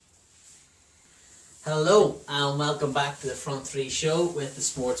Hello and welcome back to the Front 3 show with the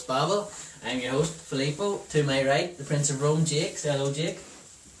Sports Babble. I'm your host, Filippo. To my right, the Prince of Rome, Jake. Say hello, Jake.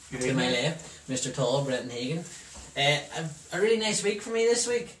 Good to my left, Mr. Tall, Brenton Hagan. A really nice week for me this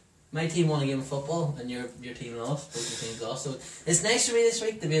week. My team won a game of football and your team lost. Both your teams lost. So it's nice for me this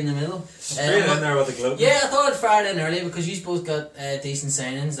week to be in the middle. Straight in there with the globe. Yeah, I thought I'd fire it in early because you both got decent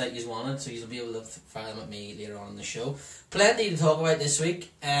signings that you wanted, so you'll be able to fire them at me later on in the show. Plenty to talk about this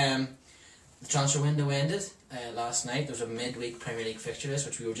week. The transfer window ended last night. There was a midweek Premier League fixture list,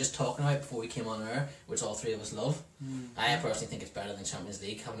 which we were just talking about before we came on air, which all three of us love. I personally think it's better than Champions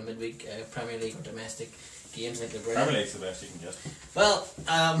League, having a midweek Premier League or domestic games. I think they're brilliant. Premier League's the best you can get. Well,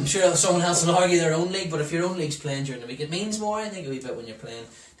 I'm sure someone else will argue their own league, but if your own league's playing during the week, it means more, I think, a wee bit when you're playing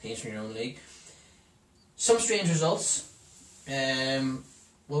teams from your own league. Some strange results.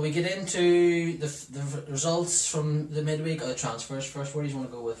 Will we get into the results from the midweek or the transfers first? Where do you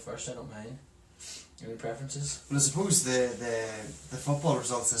want to go with first? I don't mind. Any preferences? Well, I suppose the football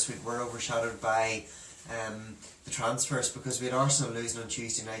results this week were overshadowed by the transfers, because we had Arsenal losing on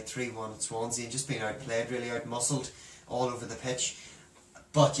Tuesday night 3-1 at Swansea and just being outplayed, really out-muscled all over the pitch.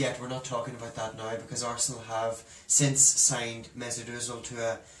 But yet we're not talking about that now, because Arsenal have since signed Mesut Ozil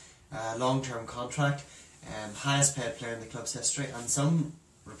to a long-term contract, highest paid player in the club's history, and some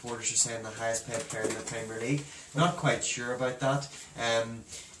reporters are saying the highest paid player in the Premier League. Not quite sure about that.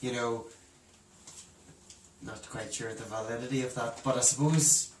 Not quite sure of the validity of that, but I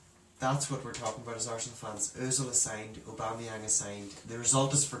suppose that's what we're talking about as Arsenal fans. Ozil is signed, Aubameyang is signed. The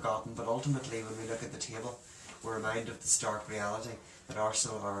result is forgotten, but ultimately when we look at the table, we're reminded of the stark reality that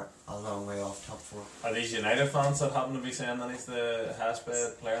Arsenal are a long way off top four. Are these United fans that happen to be saying that he's the highest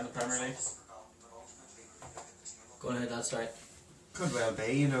paid player in the Premier League? Go ahead, that's right. Could well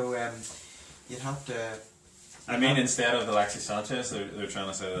be, you'd have to... I mean, instead of Alexis Sanchez, they're trying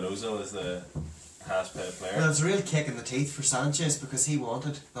to say that Ozil is the highest paid player. Well, it's a real kick in the teeth for Sanchez, because he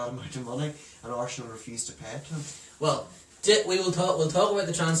wanted that amount of money and Arsenal refused to pay it to him. Well, we'll talk about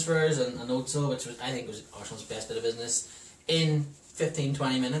the transfers and Ozil, which I think was Arsenal's best bit of business, in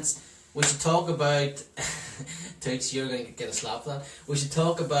 15-20 minutes. We should talk about Toots, you're going to get a slap for that. We should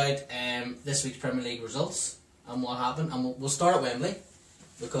talk about this week's Premier League results and what happened, and we'll start at Wembley,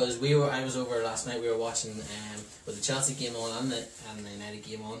 because I was over last night. We were watching with the Chelsea game on and the United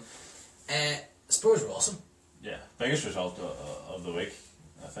game on. Spurs were awesome. Yeah, biggest result of the week.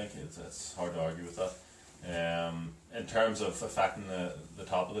 I think it's hard to argue with that. In terms of affecting the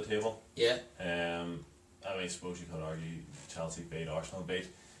top of the table, yeah. I suppose you could argue Chelsea beat, Arsenal beat,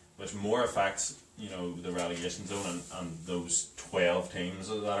 which more affects the relegation zone and those 12 teams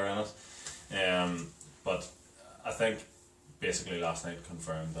that are in it. But I think basically last night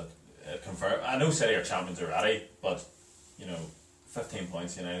confirmed that I know City are champions already, but 15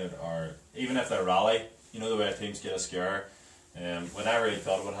 points United are, even if they rally, the way teams get a scare. We never really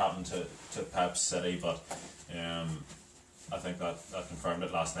thought it would happen to Pep's City, but I think that confirmed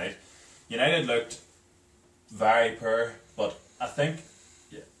it last night. United looked very poor, but I think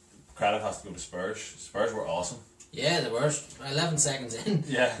credit has to go to Spurs. Spurs were awesome. Yeah, they were. 11 seconds in,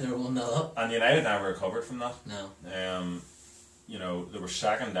 yeah, they were 1-0 up. And United never recovered from that. No. They were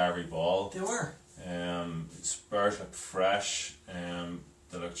second every ball. They were. Spurs looked fresh.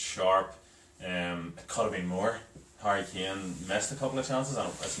 They looked sharp. It could have been more. Harry Kane missed a couple of chances, and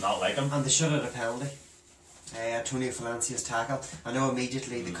it's not like him. And they should have had a penalty. Antonio Valencia's tackle. I know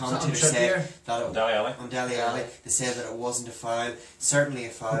immediately the commentator said that on Dele Alli. On Dele Alli, they said that it wasn't a foul. Certainly a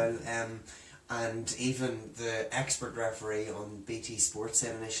foul. And even the expert referee on BT Sports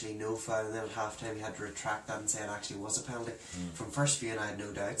said initially no foul, and then at half time he had to retract that and say it actually was a penalty. From first view, I had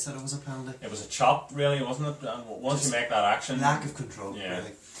no doubts that it was a penalty. It was a chop, really, wasn't it? And once you make that action, lack of control,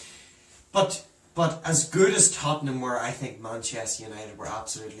 really. But as good as Tottenham were, I think Manchester United were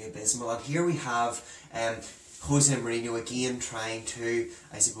absolutely abysmal. And here we have Jose Mourinho again trying to,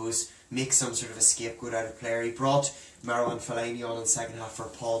 I suppose, make some sort of a scapegoat out of player. He brought Marouane Fellaini on in the second half for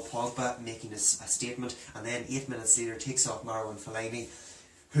Paul Pogba, making a statement, and then 8 minutes later takes off Marouane Fellaini,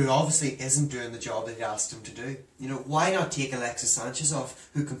 who obviously isn't doing the job that he asked him to do. Why not take Alexis Sanchez off,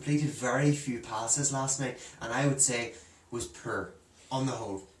 who completed very few passes last night, and I would say was poor on the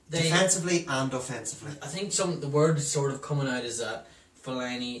whole, defensively and offensively. I think the word sort of coming out is that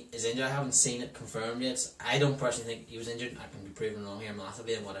Fellaini is injured. I haven't seen it confirmed yet. I don't personally think he was injured. I can be proven wrong here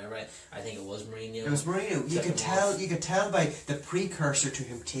massively and whatever. I think it was Mourinho. It was Mourinho. You could tell by the precursor to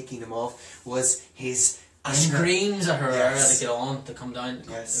him taking him off was his screams at Herrera to get on, to come down.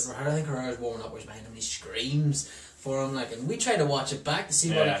 Yes. I think Herrera's warming up, where's behind him, and he screams for him, and we tried to watch it back to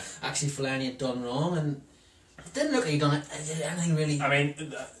see what actually Fellaini had done wrong, and didn't look like he did anything really. I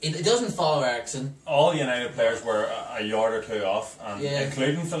mean, it doesn't follow Ericsson. all United players were a yard or two off, and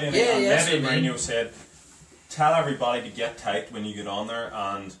including Fellaini. And maybe Mourinho said, "Tell everybody to get tight when you get on there,"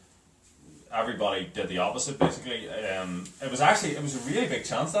 and everybody did the opposite. Basically, it was a really big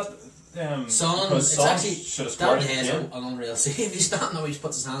chance that. Son actually should have scored an unreal save. He's standing there, he just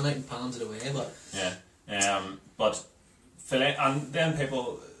puts his hand out and palms it away. But but Fellaini, and then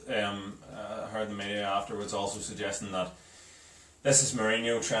people heard the media afterwards also suggesting that this is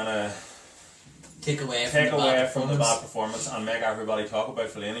Mourinho trying to take away from the bad performance and make everybody talk about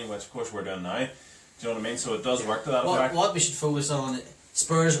Fellaini, which of course we're doing now. Do you know what I mean? So it does work to that effect. What we should focus on.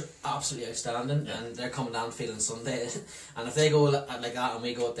 Spurs absolutely outstanding, and they're coming down feeling Sunday. And if they go like that and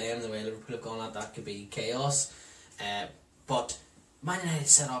we go at them the way Liverpool have gone at, that could be chaos. But Man United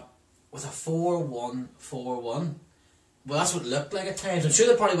set up with a 4-1-4-1. Well, that's what it looked like at times. I'm sure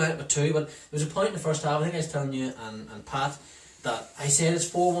they probably went with 2, but there was a point in the first half, I think I was telling you and Pat, that I said it's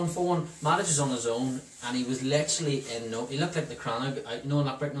 4-1-4-1. Matic is on his own, and he was literally he looked like the Cranach, in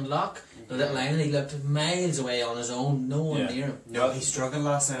that Britain and Lock, the little island. He looked miles away on his own, no one near him. No, he struggled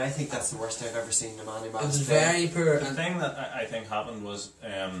last night. I think that's the worst I've ever seen the man. It was very poor. The thing that I think happened was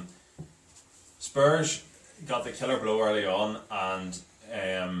Spurs got the killer blow early on, and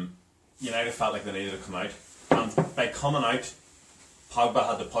United felt like they needed to come out. And by coming out, Pogba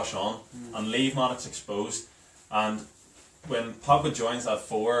had to push on and leave Matic exposed. And when Pogba joins that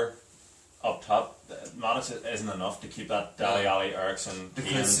 4 up top, Matic isn't enough to keep that Dele Alli, Ericsson,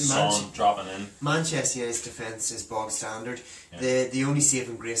 Kane, Son dropping in. Manchester United's defence is bog standard. Yeah. The only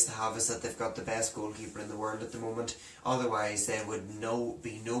saving grace they have is that they've got the best goalkeeper in the world at the moment. Otherwise, they would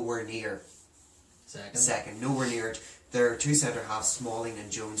be nowhere near second, nowhere near it. Their 2 centre halves, Smalling and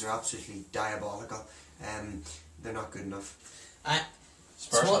Jones, are absolutely diabolical. They're not good enough.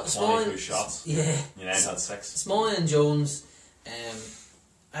 Spurs had 22 shots. Yeah. United had 6. Smalling and Jones.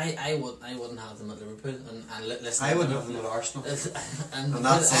 I wouldn't have them at Liverpool, and listen. I wouldn't have them at Arsenal. and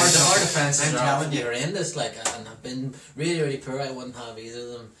our defences are horrendous, and have been really, really poor. I wouldn't have either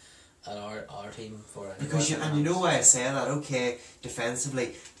of them at our team for because you know why I say that. Okay,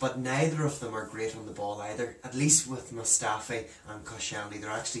 defensively, but neither of them are great on the ball either. At least with Mustafi and Koscielny, they're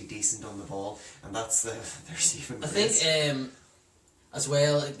actually decent on the ball, and that's their saving grace. I think as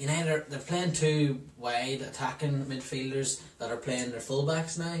well, United they're playing 2 wide attacking midfielders that are playing their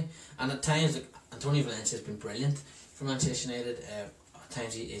fullbacks now, and at times Antonio Valencia has been brilliant for Manchester United. At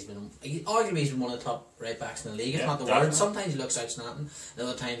times he's been one of the top right backs in the league, if not the world. Sometimes he looks outstanding, and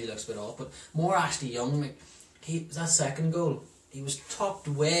other times he looks a bit off. But more Ashley Young, that second goal, he was tucked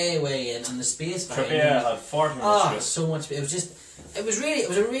way in, and the space behind him. Trippier had 40 minutes. So much. It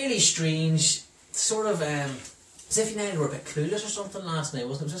was a really strange sort of. As if United were a bit clueless or something last night,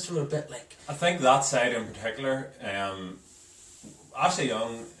 wasn't it? It was just a bit like. I think that side in particular, Ashley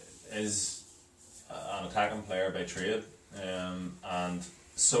Young is an attacking player by trade, and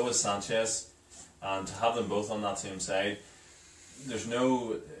so is Sanchez, and to have them both on that same side, there's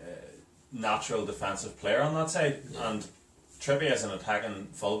no natural defensive player on that side, and Trippier is an attacking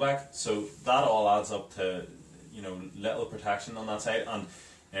fullback, so that all adds up to little protection on that side,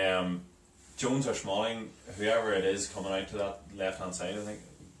 and Jones or Smalling, whoever it is coming out to that left hand side, I think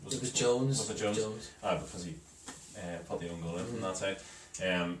it was Jones. Was it Jones? Because he put the own goal in from that side.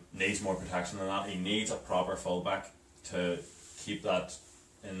 Needs more protection than that. He needs a proper fullback to keep that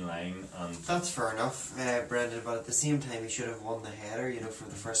in line. And that's fair enough, Brendan. But at the same time, he should have won the header, for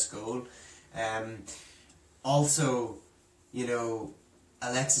the first goal. Also,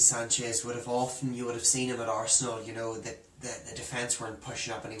 Alexis Sanchez would have you would have seen him at Arsenal. The defence weren't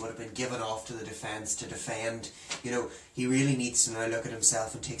pushing up, and he would have been given off to the defence to defend. He really needs to now look at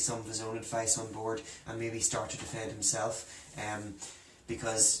himself and take some of his own advice on board and maybe start to defend himself.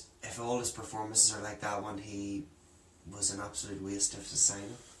 Because if all his performances are like that one, he was an absolute waste of his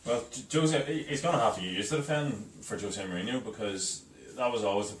signing. Well, he's going to have to use the defend for Jose Mourinho, because that was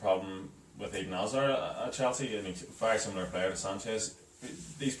always the problem with Eden Hazard at Chelsea, and he's a very similar player to Sanchez.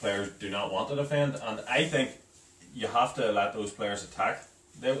 These players do not want to defend, and I think you have to let those players attack.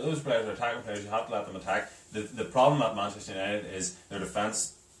 Those players are attacking players, you have to let them attack. The problem at Manchester United is their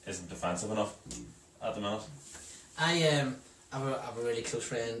defence isn't defensive enough at the minute. I have a really close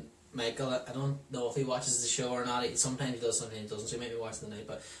friend, Michael. I don't know if he watches the show or not. Sometimes he does, sometimes he doesn't, so he might be watching tonight.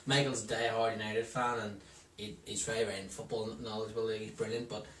 But Michael's a die-hard United fan, and he's very, very football knowledgeable. He's brilliant.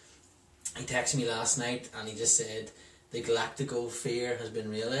 But he texted me last night, and he just said the Galactico fear has been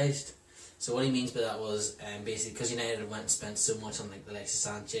realised. So what he means by that was basically because United went and spent so much on Alexis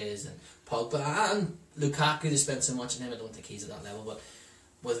Sanchez and Pogba and Lukaku, they spent so much on him. I don't think he's at that level, but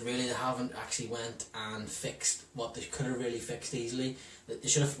was really they haven't actually went and fixed what they could have really fixed easily. They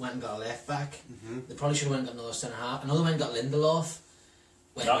should have went and got a left back. They probably should have went and got another centre half. Another went and got Lindelof.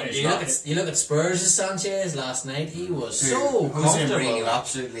 You look at Spurs' Sanchez last night. He was so comfortable. Mourinho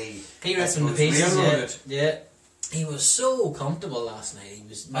absolutely. He ripped him to pieces. Yeah, he was so comfortable last night. He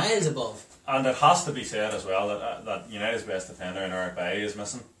was miles above. And it has to be said as well that United's best defender in Eric Bailly is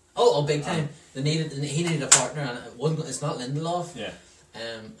missing. Oh, big time. He needed a partner, and it's not Lindelof. Yeah.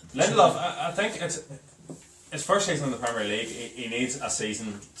 Lindelof, I think it's his first season in the Premier League. He needs a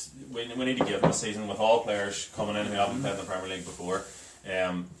season. We need to give him a season with all players coming in who haven't played in the Premier League before.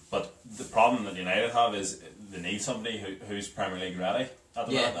 But the problem that United have is they need somebody who's Premier League ready at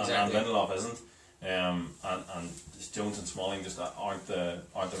the minute, exactly. and Lindelof isn't. And Jones and Smalling just aren't the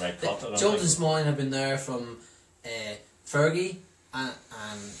right cut. Jones and Smalling have been there from Fergie, and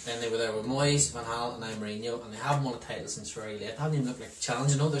then they were there with Moyes, Van Gaal, and now Mourinho, and they haven't won a title since very late. They haven't even looked like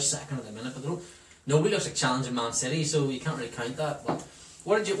challenging. I know they're second at the minute, but nobody looks like challenging Man City, so you can't really count that. But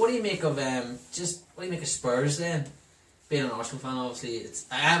what do you make of Spurs then? Being an Arsenal fan, obviously,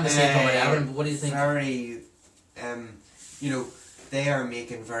 I am the same for Everton. But what do you think?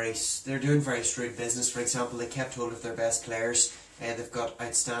 They're doing very shrewd business. For example, they kept hold of their best players. They've got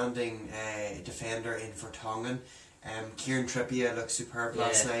outstanding defender in Vertonghen. Kieran Trippier looked superb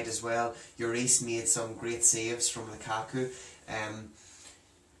last night as well. Lloris made some great saves from Lukaku.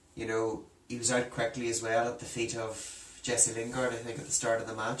 He was out quickly as well at the feet of Jesse Lingard, I think, at the start of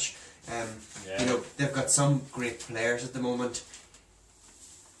the match. They've got some great players at the moment.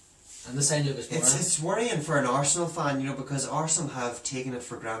 And the same Lucas Moura. It's worrying for an Arsenal fan, because Arsenal have taken it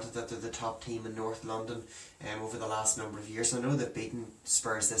for granted that they're the top team in North London over the last number of years. I know they've beaten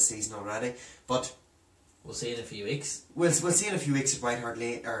Spurs this season already, but we'll see in a few weeks. We'll see in a few weeks at White Hart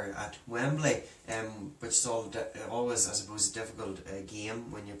Lane or at Wembley, which is always, I suppose, a difficult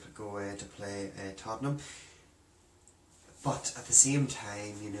game when you go to play Tottenham. But at the same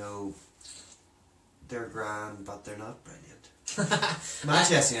time, they're grand, but they're not brilliant.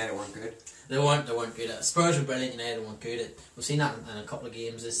 Manchester United weren't good. They weren't good. Spurs were brilliant. United weren't good. We've seen that in a couple of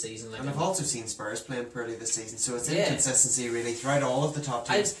games this season. And I've also seen Spurs playing poorly this season. So it's inconsistency really throughout all of the top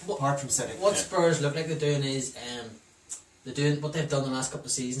teams, apart from City. What Spurs look like they're doing is what they've done the last couple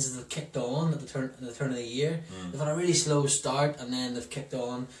of seasons is they've kicked on at the turn of the year. They've had a really slow start, and then they've kicked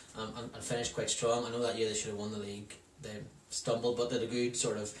on and finished quite strong. I know that year they should have won the league. They stumbled, but they had a good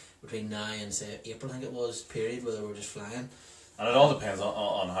sort of between now and say April, I think it was, period where they were just flying. And it all depends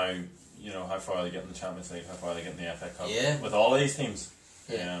on how far they get in the Champions League, how far they get in the FA Cup. Yeah. With all of these teams,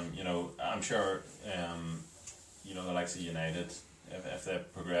 yeah. I'm sure, the likes of United, if they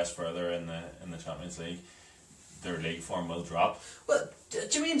progress further in the Champions League, their league form will drop. Well,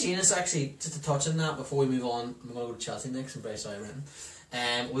 Jimmy and Genius, actually, just to touch on that before we move on, I'm going to go to Chelsea next. I'm very sorry, Renton.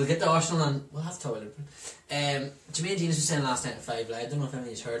 We'll get to Arsenal and we'll have to talk about Liverpool. Jimmy and Genius was saying last night at 5 Live, I don't know if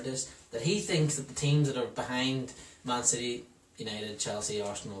anybody's heard this, that he thinks that the teams that are behind Man City, United, Chelsea,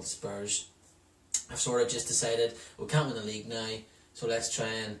 Arsenal, Spurs have sort of just decided we can't win the league now, so let's try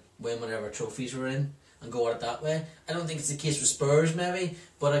and win whatever trophies we're in and go at it that way. I don't think it's the case with Spurs maybe,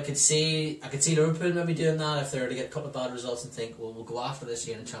 but I could see Liverpool maybe doing that if they were to get a couple of bad results and think, well, we'll go after this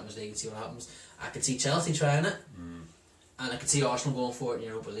year in the Champions League and see what happens. I could see Chelsea trying it, and I could see Arsenal going for it in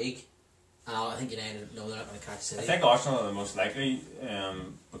Europa League. And I think United know they're not going to catch City. I think Arsenal are the most likely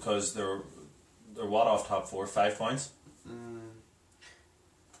because they're what off top 4, 5 points,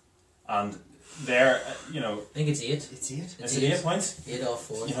 and they're I think it's 8. It's 8. Is it 8 points? 8 off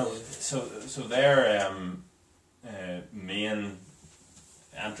 4. So their main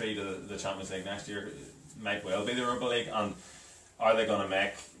entry to the Champions League next year might well be the Europa League. And are they going to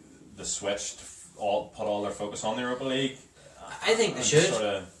make the switch to put all their focus on the Europa League? I think they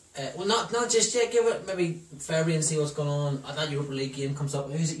should. Well, not just yet. Give it maybe February and see what's going on. That Europa League game comes up.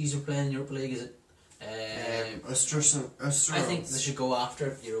 Who's it usually playing in Europa League? Is it? I think they should go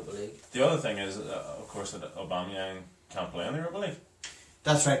after Europa League. The other thing is, of course, that Aubameyang can't play in the Europa League.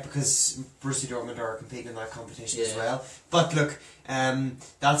 That's right, because Borussia Dortmund are competing in that competition as well. But look,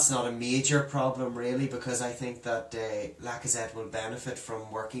 that's not a major problem really, because I think that Lacazette will benefit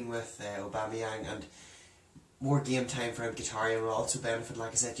from working with Aubameyang, and more game time for Mkhitaryan will also benefit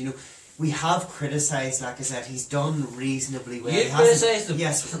Lacazette. We have criticised Lacazette. He's done reasonably well. You've criticised him?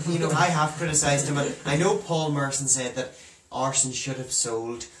 Yes, I have criticised him. And I know Paul Merson said that Arsenal should have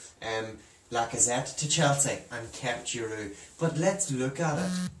sold Lacazette to Chelsea and kept Giroud. But let's look at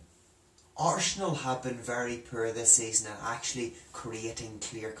it. Arsenal have been very poor this season at actually creating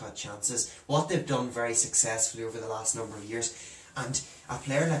clear-cut chances. What they've done very successfully over the last number of years. And a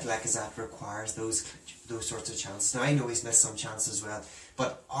player like Lacazette requires those sorts of chances. Now I know he's missed some chances as well,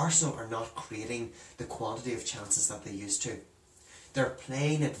 but Arsenal are not creating the quantity of chances that they used to. They're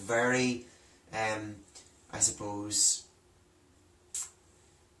playing it very, I suppose,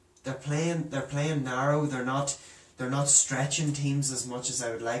 they're playing narrow. They're not stretching teams as much as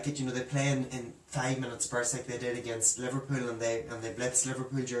I would like it. You know, they play in 5 minute spurts like they did against Liverpool, and they blitzed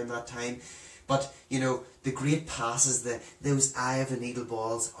Liverpool during that time. But you know, the great passes, those eye of the needle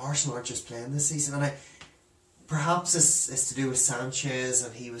balls, Arsenal aren't just playing this season, and perhaps it's to do with Sanchez,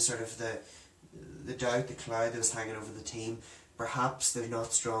 and he was sort of the doubt, the cloud that was hanging over the team. Perhaps they're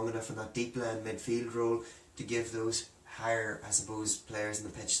not strong enough in that deep line midfield role to give those higher, I suppose, players in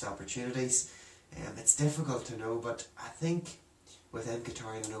the pitch the opportunities. It's difficult to know, but I think with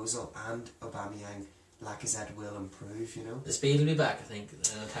Mkhitaryan and Ozil and Aubameyang, Lacazette will improve, you know. The speed will be back, I think,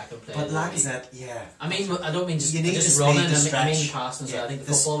 attacking play. But Lacazette, yeah. I mean, I don't mean just, you need just the running, speed to stretch. I mean passing, so I think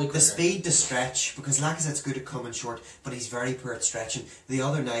the football will be quicker. The speed to stretch, because Lacazette's good at coming short, but he's very poor at stretching. The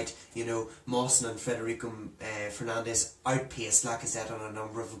other night, you know, Mawson and Federico Fernandez outpaced Lacazette on a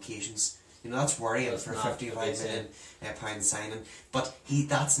number of occasions. You know, that's worrying for a £55 million pound signing. But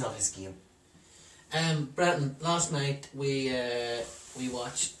that's not his game. Brenton, last night we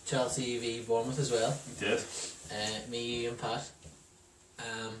watched Chelsea v Bournemouth as well. We did. Me, you and Pat. Do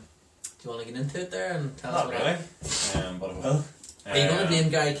you want to get into it there and tell Not us really, but I will. Are you going to blame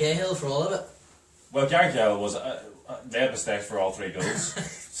Gary Cahill for all of it? Well, Gary Cahill was they had mistakes for all 3 goals,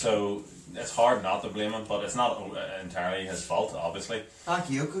 so it's hard not to blame him, but it's not entirely his fault, obviously.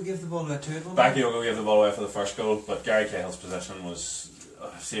 Bakayoko gave the ball away too. Bakayoko gave the ball away for the first goal, but Gary Cahill's position was,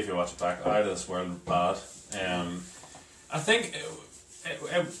 see if you watch it back, out of this world bad. I think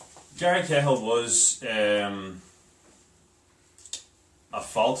Gary Cahill was a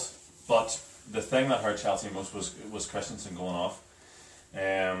fault, but the thing that hurt Chelsea most was Christensen going off.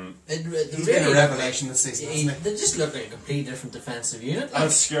 He's really been a revelation this season, hasn't he? They just look like a completely different defensive unit. And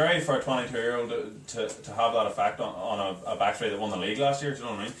it's scary for a 22-year-old to have that effect on a back three that won the league last year, do you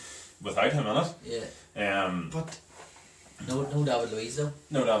know what I mean? Without him in it. Yeah. But no David Luiz though.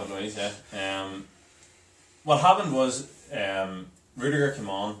 No David Luiz, yeah. What happened was Rudiger came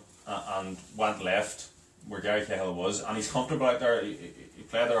on and went left where Gary Cahill was, and he's comfortable out there. He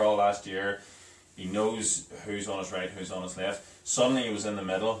played there all last year. He knows who's on his right, who's on his left. Suddenly he was in the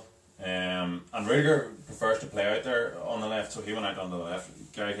middle, and Rudiger prefers to play out there on the left, so he went out on the left.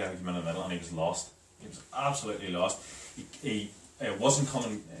 Gary Cahill came in the middle, and he was lost. He was absolutely lost. He wasn't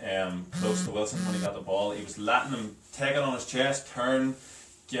coming close to Wilson when he got the ball. He was letting him take it on his chest, turn,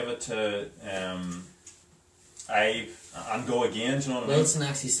 give it to Ibe, and go again. Do you know what I mean? Wilson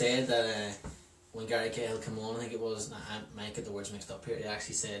actually said that when Gary Cahill came on, I think it was, I might get the words mixed up here, he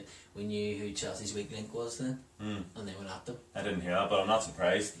actually said we knew who Chelsea's weak link was then, and they went at them. I didn't hear that, but I'm not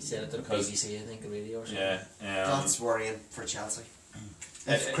surprised. He said it to the BBC, I think, the radio or something. Yeah, that's worrying for Chelsea.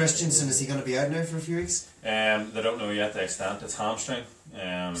 If Christensen, is he going to be out now for a few weeks? They don't know yet the extent. It's hamstring.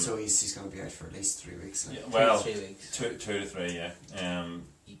 So he's going to be out for at least 3 weeks. Yeah, well, 2 to 3 weeks. 2 to 3, yeah.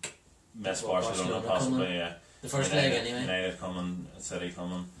 Miss Well, Barcelona possibly, coming. Yeah. The first United, leg anyway. United coming, City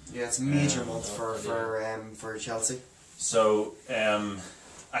coming. Yeah, it's a major month for Chelsea. So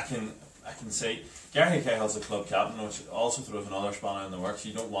I can see Gary Cahill's the club captain, which also throws another spanner in the works.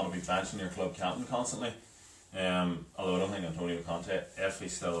 You don't want to be benching your club captain constantly. Although I don't think Antonio Conte, if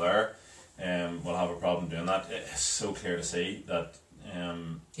he's still there, will have a problem doing that. It's so clear to see that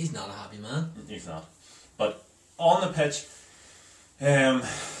he's not a happy man. He's not. But on the pitch, I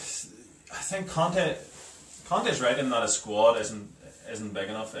think Conte's right in that his squad isn't big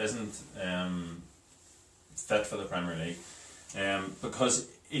enough, isn't fit for the Premier League, because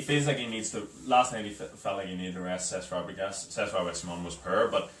he feels like he needs to. Last night he felt like he needed to rest Cesc Fabregas. Cesc Fabregas was poor,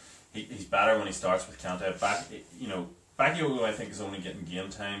 but he's better when he starts with Kante. Bakayoko I think is only getting game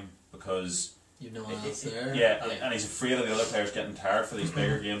time because you know else there. Yeah, and he's afraid of the other players getting tired for these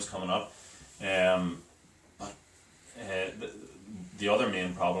bigger games coming up. But the other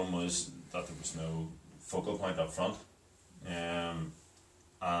main problem was that there was no focal point up front,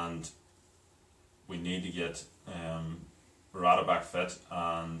 and we need to get Morata back fit,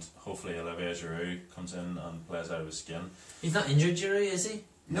 and hopefully Olivier Giroud comes in and plays out of his skin. He's not injured, Giroud, is he?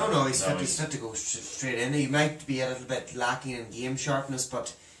 No, he's fit to go straight in. He might be a little bit lacking in game sharpness,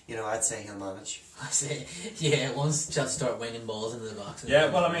 but I'd say he'll manage. I say, yeah, once Chelsea start winging balls into the box. Yeah,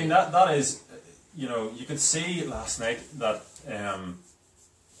 well, I mean that is, you could see last night that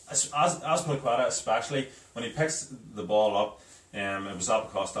as Piliqueta, especially when he picks the ball up, it was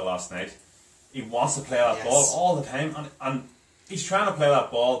Zappacosta last night. He wants to play that ball all the time, and he's trying to play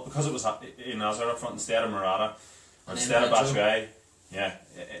that ball because it was Nazar up front instead of Morata. instead of Batshuayi,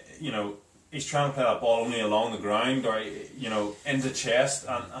 he's trying to play that ball only along the ground or into chest,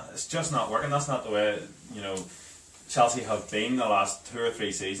 and it's just not working. That's not the way Chelsea have been the last 2 or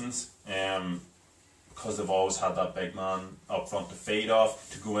 3 seasons. Because they've always had that big man up front to feed off,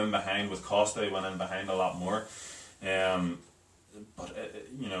 to go in behind. With Costa, he went in behind a lot more. But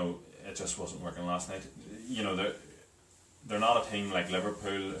it just wasn't working last night. They're not a team like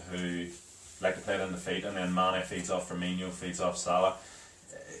Liverpool who like to play it in the feet, and then Mane feeds off Firmino, feeds off Salah.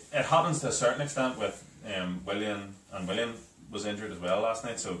 It happens to a certain extent with William, and William was injured as well last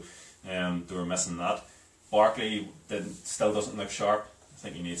night, so they were missing that. Barkley still doesn't look sharp. I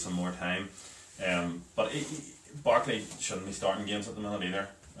think he needs some more time. But Barkley shouldn't be starting games at the minute either,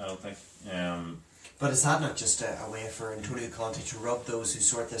 I don't think. But is that not just a way for Antonio Conte to rub those who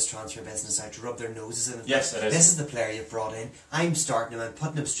sort this transfer business out, to rub their noses in it? Yes, it is. This is the player you've brought in. I'm starting him and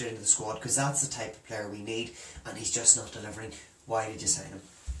putting him straight into the squad because that's the type of player we need, and he's just not delivering. Why did you sign him?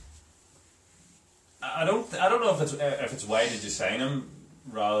 I don't know if it's why did you sign him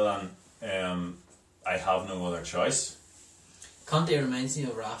rather than I have no other choice. Conte reminds me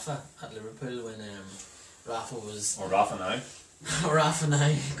of Rafa at Liverpool when Rafa was... Or Rafa now. Rafa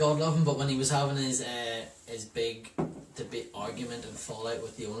now, God love him, but when he was having his big debate, argument and fallout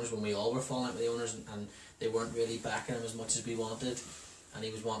with the owners, when we all were falling out with the owners and they weren't really backing him as much as we wanted, and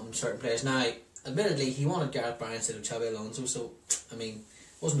he was wanting certain players. Now, admittedly, he wanted Gareth Barry instead of Xabi Alonso, so, I mean,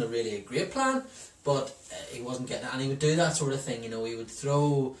 wasn't really a great plan, but he wasn't getting it, and he would do that sort of thing, he would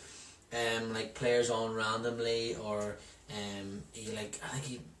throw like players on randomly, or I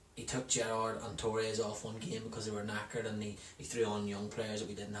think he took Gerrard and Torres off one game because they were knackered, and he threw on young players that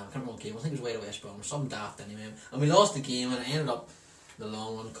we didn't have. I can't remember what game. I think it was away to West Brom or some daft anyway. And we lost the game, and it ended up the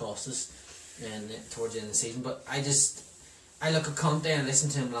long run cost us towards the end of the season. But I look at Conte and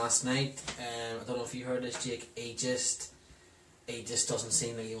listened to him last night. I don't know if you heard this, Jake. He just doesn't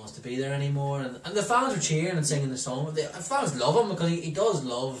seem like he wants to be there anymore, and the fans are cheering and singing the song. The fans love him because he does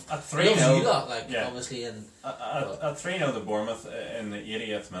love. At 3-0, you lot, obviously. And at 3-0 to Bournemouth in the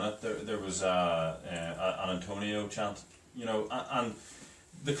 88th minute, there was an Antonio chant, and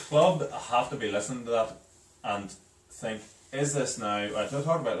the club have to be listening to that and think: is this now? I talked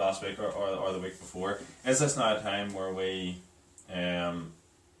about it last week or the week before. Is this now a time where we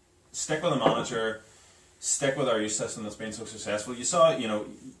stick with the manager? Stick with our youth system that's been so successful. You saw,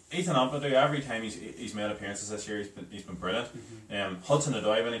 Ethan Ampadu, every time he's made appearances this year, he's been brilliant. Mm-hmm.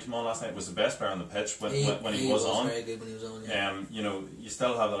 Hudson-Odoi, when he came on last night, was the best player on the pitch when he was on. Very good when he was on. Yeah. You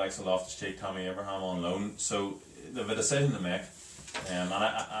still have the likes of Loftus-Cheek, Tommy Abraham on loan, so they have a decision to make. And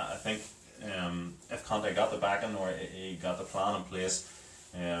I think if Conte got the backing or he got the plan in place,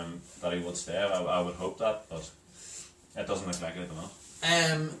 that he would stay. I would hope that, but it doesn't look like it at the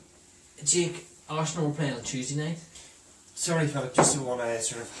moment. Jake, Arsenal were playing on Tuesday night. Sorry, Philip, just want to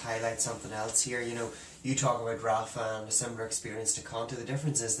sort of highlight something else here. You talk about Rafa and a similar experience to Conte. The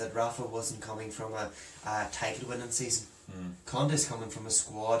difference is that Rafa wasn't coming from a title-winning season. Conte's coming from a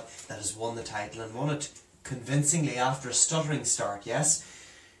squad that has won the title and won it convincingly after a stuttering start, yes?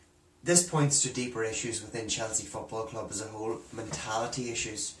 This points to deeper issues within Chelsea Football Club as a whole, mentality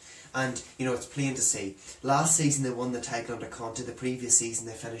issues. And, it's plain to see. Last season they won the title under Conte. The previous season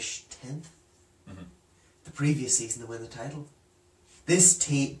they finished 10th. Mm-hmm. The previous season they win the title. This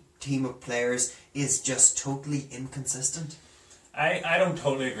team of players is just totally inconsistent. I don't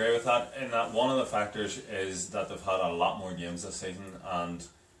totally agree with that, in that one of the factors is that they've had a lot more games this season, and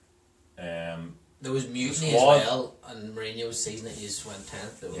there was mutiny as well, and Mourinho's season that he just went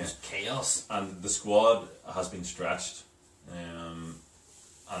 10th. There was chaos. And the squad has been stretched, and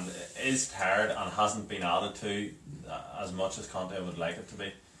is tired and hasn't been added to as much as Conte would like it to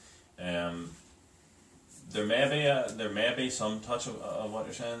be. There may be some touch of what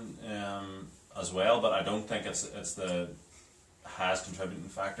you're saying as well, but I don't think it's the highest contributing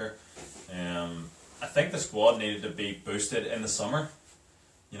factor. I think the squad needed to be boosted in the summer.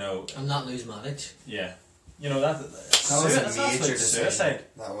 And not lose Matic. Yeah. That was a major decision. Suicide.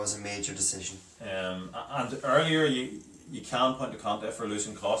 That was a major decision. And earlier you can point to Conte for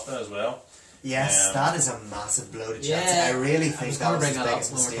losing Costa as well. Yes, that is a massive blow to Chelsea. I really think that was his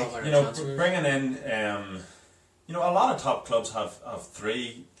biggest mistake. Bringing in, a lot of top clubs have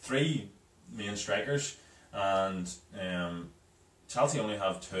three main strikers, and Chelsea only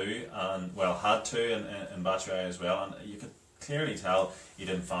have two, and had two in Batshuayi as well, and you could clearly tell he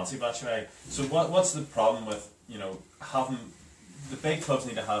didn't fancy Batshuayi. So what's the problem with having the big clubs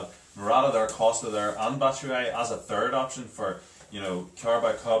need to have Morata there, Costa there, and Batshuayi as a third option for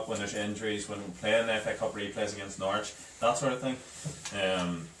Carabao Cup when there's injuries, when we're playing FA Cup replays against Norwich, that sort of thing.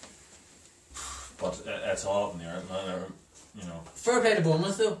 but it's all up in the air. You know. Fair play to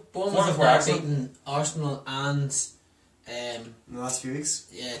Bournemouth though. Bournemouth have now beaten Arsenal and in the last few weeks.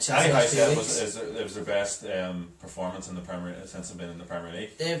 yeah, Chelsea. Danny Howe last few said weeks. it was their best performance in the Premier since they've been in the Premier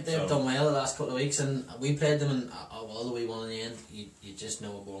League. They've So- done well the last couple of weeks, and we played them, and although we won in the end, you just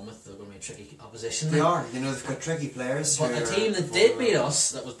know with Bournemouth they're going to be a tricky opposition. They are. You know, they've got tricky players. But who a are team that did beat vulnerable.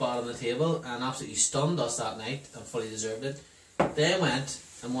 us, that was bottom of the table and absolutely stunned us that night and fully deserved it, they went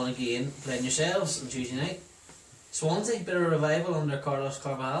and won again playing yourselves on Tuesday night. Swansea, bit of a revival under Carlos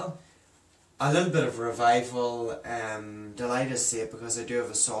Carvalhal. A little bit of revival. Delighted to see it because I do have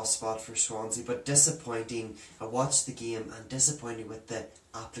a soft spot for Swansea, but disappointing. I watched the game and disappointing with the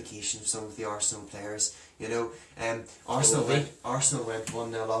application of some of the Arsenal players. You know, Arsenal went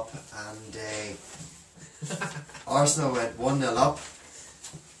 1-0 up, and Arsenal went 1-0 up.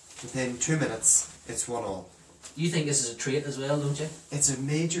 Within 2 minutes, it's 1-1. You think this is a trait as well, don't you? It's a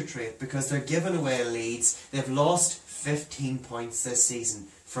major trait because they're giving away leads. They've lost 15 points this season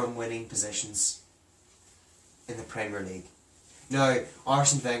from winning positions in the Premier League. Now,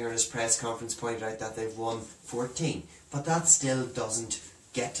 Arsene Wenger in his press conference pointed out that they've won 14, but that still doesn't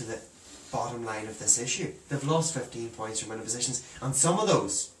get to the bottom line of this issue. They've lost 15 points from winning positions, and some of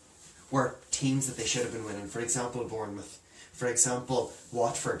those were teams that they should have been winning. For example, Bournemouth. For example,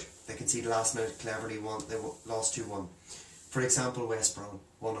 Watford. They conceded last minute, cleverly won. They lost 2-1. For example, West Brom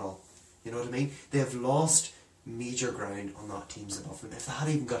 1-0. You know what I mean? They have lost major ground on that teams above them. If they had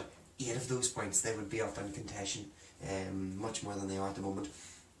even got 8 of those points, they would be up in contention, much more than they are at the moment.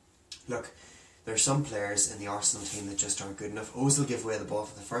 Look, there are some players in the Arsenal team that just aren't good enough. Ozil gave away the ball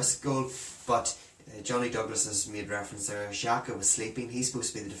for the first goal, but Johnny Douglas has made reference there. Xhaka was sleeping. He's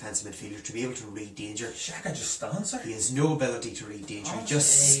supposed to be the defensive midfielder to be able to read danger. Xhaka just stands there. He has no ability to read danger. He Oh,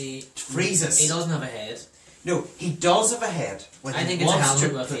 just freezes. He doesn't have a head. No, he does have a head. When I he think it's a wants helmet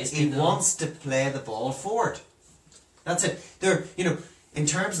to with a pl- face He paint on. wants to play the ball forward. That's it. There, you know, in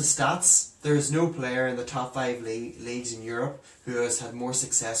terms of stats, there is no player in the top 5 leagues in Europe who has had more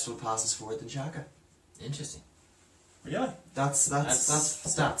successful passes forward than Xhaka. Interesting. Really? That's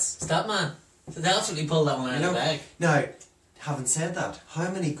stats. Statman. They absolutely pulled that one out You of know, the bag. now, having said that,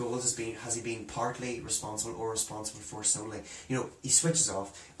 how many goals has he been partly responsible or responsible for solely? You know, he switches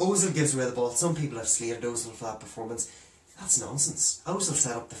off. Ozil gives away the ball. Some people have slated Ozil for that performance. That's nonsense. Ozil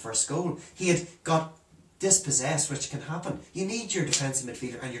set up the first goal. He had got dispossessed, which can happen. You need your defensive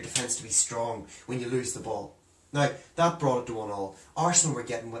midfielder and your defence to be strong when you lose the ball. Now, that brought it to 1-1. Arsenal were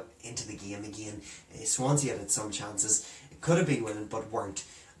getting into the game again. Swansea had some chances. It could have been winning, but weren't.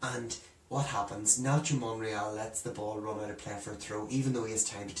 And what happens? Nacho Monreal lets the ball run out of play for a throw, even though he has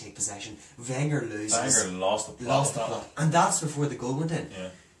time to take possession. Wenger loses. Wenger lost the plot. And that's before the goal went in. Yeah.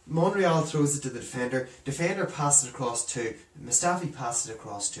 Monreal throws it to the defender. Defender passes it across to Mustafi, passes it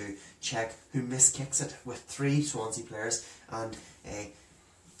across to Czech, who miskicks it with 3 Swansea players. And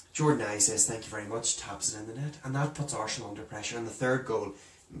Jordan Ayew says thank you very much, taps it in the net, and that puts Arsenal under pressure. And the third goal,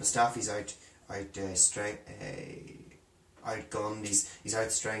 Mustafi's outgunned, he's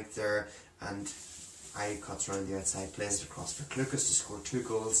out strength there, and Ayew cuts around the outside, plays it across for Klukas to score 2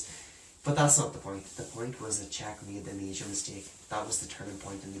 goals. But that's not the point. The point was that Czech made the major mistake. That was the turning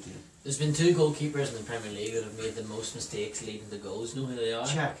point in the game. There's been 2 goalkeepers in the Premier League that have made the most mistakes leading to goals. You know who they are?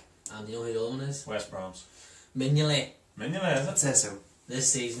 Czech. And you know who the other one is? West Brom's. Mignolet. Mignolet, is it? Says so.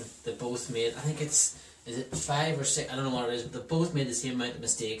 This season, they both made, I think is it 5 or 6, I don't know what it is, but they both made the same amount of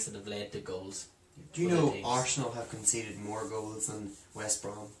mistakes that have led to goals. Do you for their know teams. Arsenal have conceded more goals than West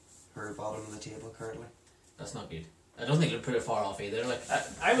Brom, who are bottom of the table currently? That's not good. I don't think they'll put it far off either. Like,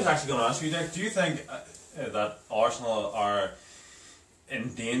 I was actually going to ask you, Dick, do you think that Arsenal are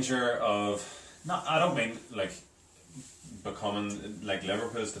in danger of, not, I don't mean like becoming like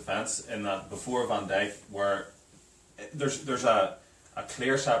Liverpool's defence, in that before Van Dijk, where there's a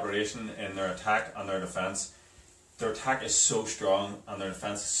clear separation in their attack and their defence. Their attack is so strong and their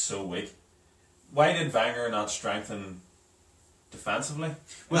defence is so weak. Why did Wenger not strengthen defensively in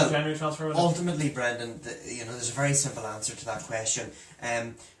Well, the January transfer window? Ultimately, Brendan, there's a very simple answer to that question.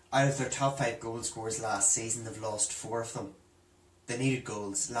 Out of their top 5 goal scorers last season, they've lost 4 of them. They needed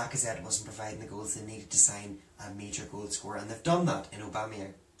goals. Lacazette wasn't providing the goals. They needed to sign a major goal scorer, and they've done that in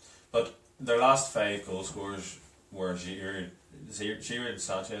Aubameyang. But their last 5 goal scorers were Giroud,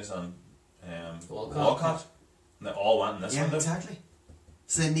 Sanchez and Walcott. And they all went in this Yeah, window. exactly.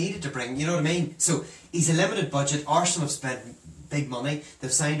 So they needed to bring, you know what I mean? So he's a limited budget. Arsenal have spent big money.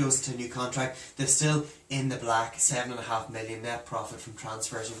 They've signed us to a new contract. They're still in the black, 7.5 million net profit from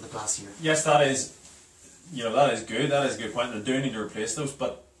transfers over the past year. Yes, that is good. That is a good point. They do need to replace those,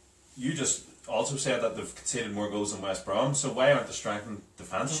 but you just also said that they've conceded more goals than West Brom. So why aren't they strengthened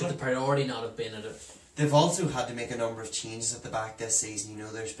defensively? Should the priority not have been at it? They've also had to make a number of changes at the back this season. You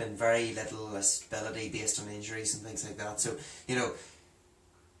know, there's been very little stability based on injuries and things like that. So, you know,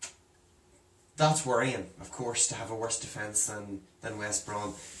 that's worrying, of course, to have a worse defence than West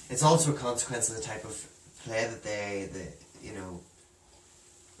Brom. It's also a consequence of the type of play that they you know,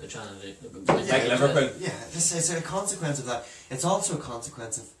 They're trying to do. Like Liverpool. yeah, it's a consequence of that. It's also a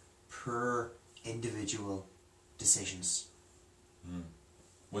consequence of poor individual decisions.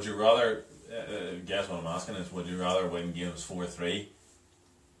 Would you rather, guess what I'm asking is, would you rather win games 4-3?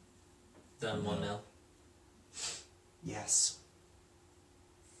 Than 1-0. Yes.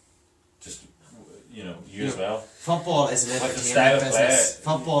 Just, you know, you as well. Football is an Like the style entertainment of play. business.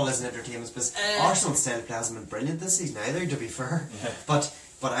 Football is an entertainment business. Uh, Arsenal's style of play hasn't been brilliant this season either, to be fair. Yeah.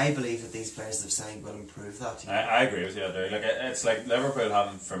 But I believe that these players they've signed will improve that. You know. I agree with you, I do. Like, it's like Liverpool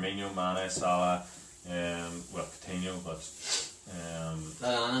having Firmino, Mane, Salah, well, Coutinho, but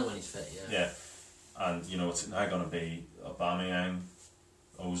Lallana when he's fit, yeah. yeah, and you know it's now going to be Aubameyang,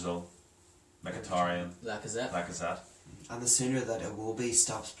 Ozil, Mkhitaryan, Lacazette. And the sooner that Iwobi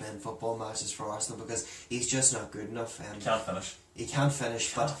stops playing football matches for Arsenal, because he's just not good enough. Can't finish. He can't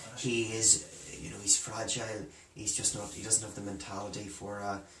finish, but he is, you know, he's fragile. He's just not. He doesn't have the mentality for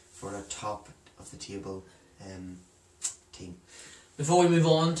a top of the table team. Before we move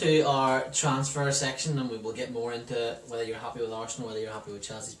on to our transfer section, and we will get more into whether you're happy with Arsenal, whether you're happy with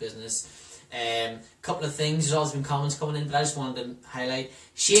Chelsea's business. Couple of things. There's always been comments coming in, but I just wanted to highlight.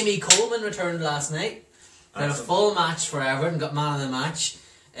 Shamey Coleman returned last night. Had a full match for Everton, got man of the match.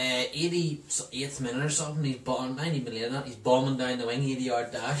 88th minute or something. He's bombing. 90 minutes. He's bombing down the wing,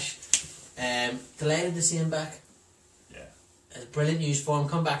 80-yard dash. Delighted to see him back. Brilliant news for him.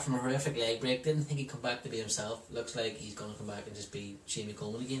 Come back from a horrific leg break. Didn't think he'd come back to be himself. Looks like he's going to come back and just be Shamey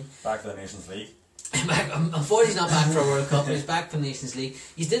Coleman again. Back to the Nations League. Unfortunately, he's not back for a World Cup. But he's back from the Nations League.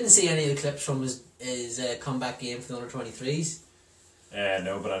 You didn't see any of the clips from his comeback game for the under-23s.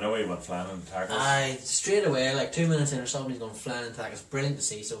 No, but I know he went flying in tackles. Straight away, like 2 minutes in or something, he's going flying in tackles. Brilliant to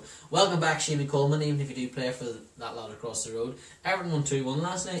see. So, welcome back, Shamey Coleman, even if you do play for that lad across the road. Everton won 2-1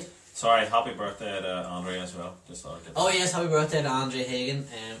 last night. Sorry, happy birthday to Andre as well. Just thought I'd get that. Oh yes, happy birthday to Andre Hagan.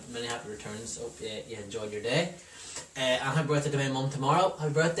 Many happy returns. Hope you enjoyed your day. And happy birthday to my mum tomorrow.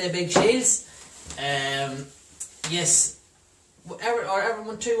 Happy birthday, Big Shields. Yes. Everton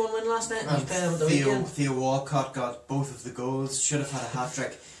won 2-1 win last night. And played them at the weekend. Theo Walcott got both of the goals. Should have had a hat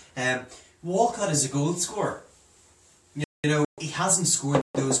trick. Walcott is a goal scorer. You know, he hasn't scored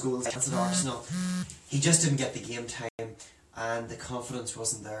those goals at Arsenal. He just didn't get the game time. And the confidence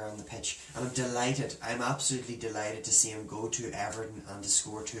wasn't there on the pitch. And I'm delighted. I'm absolutely delighted to see him go to Everton and to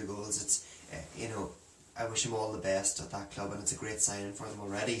score 2 goals. It's, you know, I wish him all the best at that club, and it's a great signing for them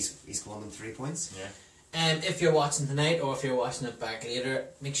already. He's won them 3 points. Yeah. If you're watching tonight, or if you're watching it back later,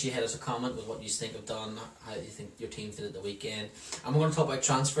 make sure you hit us a comment with what you think of done, how you think your team did at the weekend. And we're going to talk about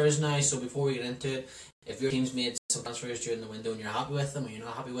transfers now. So before we get into it, if your team's made some transfers during the window and you're happy with them or you're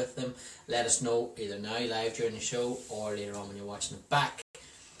not happy with them, let us know either now live during the show or later on when you're watching it back.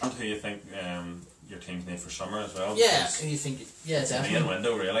 And who you think your team's need for summer as well? Yeah, who you think? Yeah, it's definitely. the main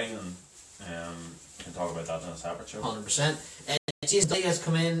window really, and we can talk about that in a separate show. 100%. Jason Daly has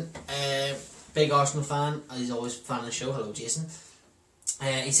come in. Big Arsenal fan. He's always a fan of the show. Hello, Jason.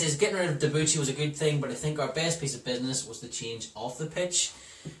 He says getting rid of Debuchy was a good thing, but I think our best piece of business was the change off the pitch.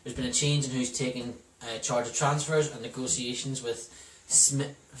 There's been a change in who's taking charge of transfers and negotiations with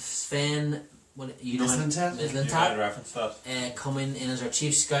Sven. Mislintat. Reference that. Coming in as our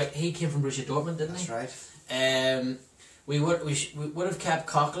chief scout. He came from Borussia Dortmund, didn't he? That's right. We would have kept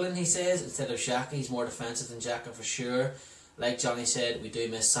Coquelin, he says, instead of Xhaka. He's more defensive than Xhaka for sure. Like Johnny said, we do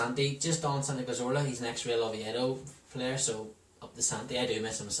miss Santi. Just on Santi Cazorla, he's an ex-Real Oviedo player, so up to Santi. I do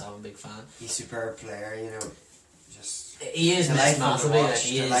miss him myself, I'm a big fan. He's a superb player, you know. He is missed massively.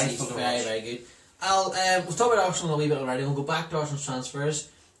 He's very, very good. We'll talk about Arsenal a wee bit already. We'll go back to Arsenal's transfers.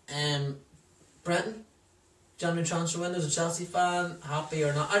 Brenton, January transfer window, as a Chelsea fan, happy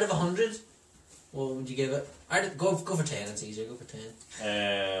or not? Out of 100, what would you give it? Go for 10, it's easier, go for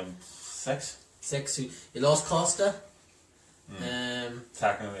 10. 6. 6, you lost Costa.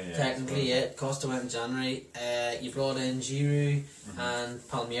 Technically, yeah. Costa went in January. You brought in Giroud and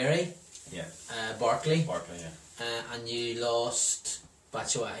Palmieri. Yeah. Barkley. Yeah. And you lost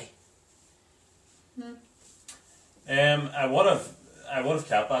Batshuayi. I would have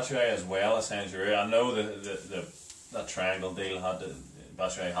kept Batshuayi as well as Giroud. I know that triangle deal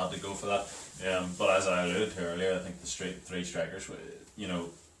Batshuayi had to go for that. But as I alluded to earlier, I think the three strikers, you know,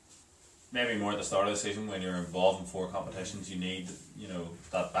 maybe more at the start of the season when you're involved in 4 competitions, you need, you know,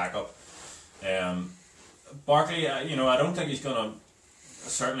 that backup. Barkley, I don't think he's gonna.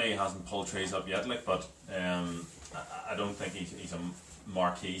 Certainly, he hasn't pulled trees up yet, but I don't think he's a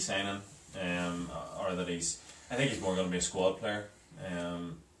marquee signing, or that he's. I think he's more going to be a squad player.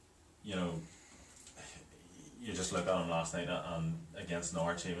 You just look at him last night and against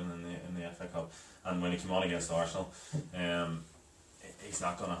Norwich, even in the FA Cup, and when he came on against Arsenal, he's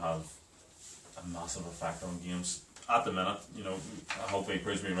not going to have a massive effect on games at the minute. Hopefully he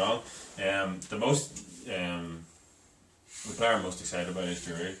proves me wrong. The player I'm most excited about is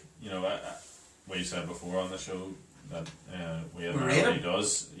Drury. We said before on the show that we admire what he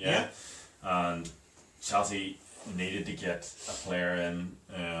does. Yeah. And Chelsea needed to get a player in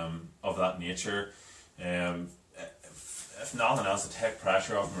of that nature. If nothing else, to take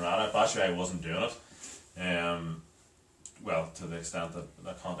pressure off Morata. Batshuayi wasn't doing it. Well, to the extent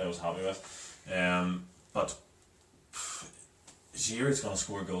that Conte was happy with. But Giroud's going to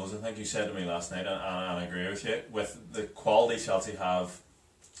score goals. I think you said to me last night, and I agree with you. With the quality Chelsea have,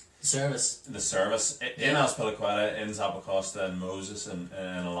 the service in Azpilicueta, in Zappacosta, and Moses, and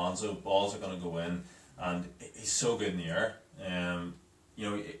Alonso, balls are going to go in, and he's so good in the air.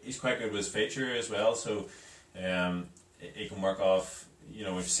 He's quite good with his feature as well. So, he can work off.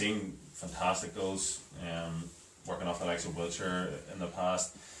 We've seen fantastic goals, working off the likes of Wiltshire in the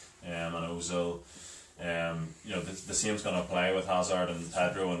past, and Ozil. The same's going to apply with Hazard and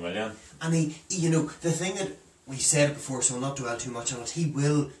Pedro and Willian. And the thing that we said it before, so we'll not dwell too much on it, he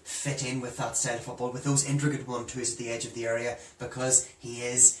will fit in with that style of football, with those intricate 1-2s at the edge of the area, because he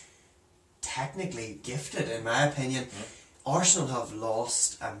is technically gifted, in my opinion. Yeah. Arsenal have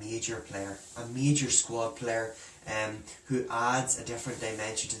lost a major player, a major squad player, who adds a different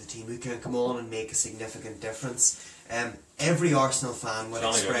dimension to the team, who can come on and make a significant difference. Every Arsenal fan would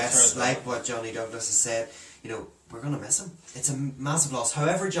express, like what Johnny Douglas has said, we're going to miss him. It's a massive loss.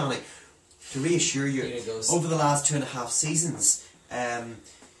 However, Johnny, to reassure you, over the last 2.5 seasons,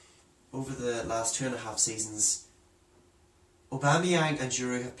 Aubameyang and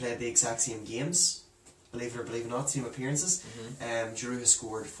Giroud have played the exact same games, believe it or believe it not, same appearances. Giroud has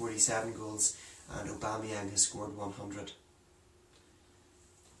scored 47 goals and Aubameyang has scored 100.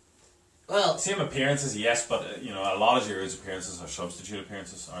 Well, same appearances, yes, but a lot of Giroud's appearances are substitute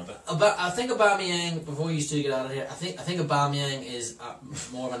appearances, aren't they? I think Aubameyang, before you two get out of here, I think Aubameyang is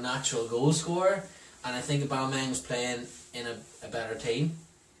more of a natural goal scorer, and I think Aubameyang was playing in a better team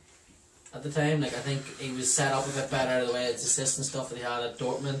at the time. I think he was set up a bit better, the way it's assist and stuff that he had at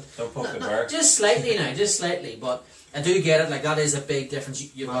Dortmund. Don't poke the bear. Just slightly, but I do get it. That is a big difference.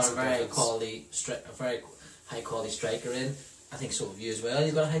 You've got a very high quality striker in. I think so of you as well.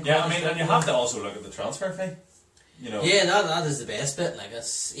 You've got a high quality striker. And you have to also look at the transfer fee. Yeah, that is the best bit.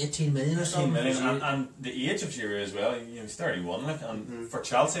 That's 18 million or something. 18 million, and the age of Giroud as well. He's 31, and for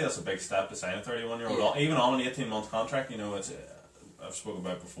Chelsea, that's a big step to sign a 31-year-old, even on an 18-month contract. It's I've spoken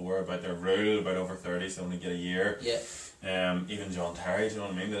about before about their rule about over 30s they only get a year. Yeah. Even John Terry, do you know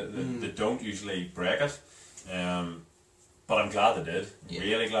what I mean? They don't usually break it, but I'm glad they did. Yeah.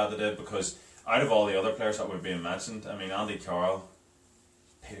 Really glad they did, because out of all the other players that were being mentioned, Andy Carroll,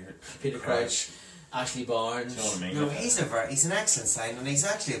 Peter Crouch, Ashley Barnes. Do you know what I mean? No, he's an excellent sign, and he's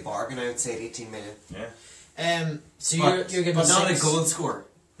actually a bargain. I would say at 18 million. Yeah. So you're giving, but not a goal scorer.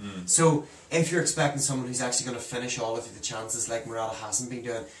 So if you're expecting someone who's actually going to finish all of the chances like Morata hasn't been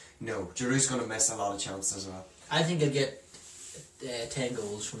doing, no, Giroud's going to miss a lot of chances as well. I think he'll get 10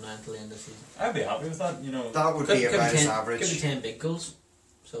 goals from now until the end of the season. I'd be happy with that. That would be about his average. Could be 10 big goals.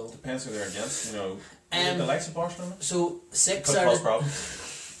 So depends who they're against. The likes of Barcelona. So 6 out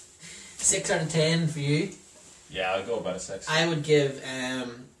of 10 for you. Yeah, I'll go about a 6. I would give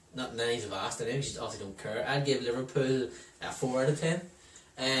not nannies have asked anyway, she obviously don't care. I'd give Liverpool a 4 out of 10.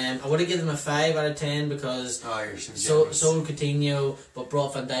 I would have given them a 5 out of 10 because sold Coutinho but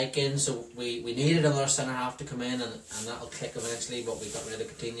brought Van Dijk in, so we needed another centre half to come in, and that'll click eventually, but we got rid of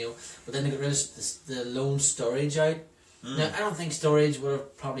Coutinho. But then they got rid of the lone Sturridge out. Now I don't think Sturridge would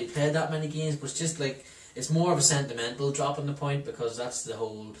have probably played that many games, but it's just it's more of a sentimental drop in the point, because that's the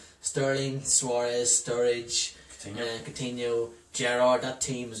whole Sterling, Suarez, Sturridge, Coutinho, Gerrard. That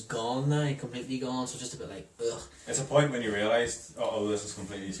team is gone now, completely gone. So just a bit ugh. It's a point when you realise, this is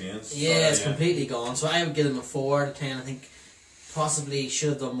completely changed. Yeah, it's completely gone. So I would give them a 4 out of 10. I think possibly should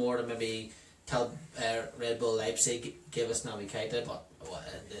have done more to maybe tell Red Bull Leipzig give us Naby Keita, but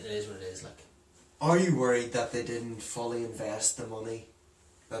it is what it is. Are you worried that they didn't fully invest the money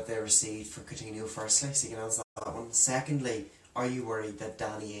that they received for Coutinho firstly? So you can answer that one. Secondly, are you worried that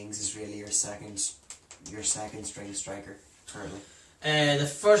Danny Ings is really your second string striker currently? The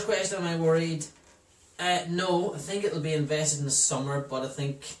first question, am I worried? No, I think it'll be invested in the summer, but I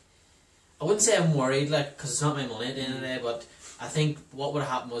think I wouldn't say I'm worried, like, because it's not my money at the end of the day, but I think what would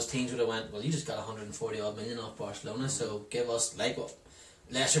have happened was teams would have went, well, you just got 140 odd million off Barcelona, so give us, like what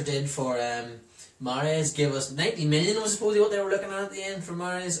Leicester did for Mahrez, give us 90 million was supposedly what they were looking at the end for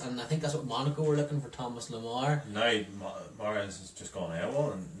Mahrez, and I think that's what Monaco were looking for Thomas Lemar. Now Mahrez has just gone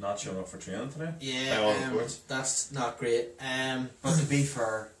AWOL and not showing up for training today. Yeah, by all reports. that's not great. But to be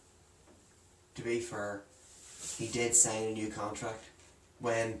fair, he did sign a new contract.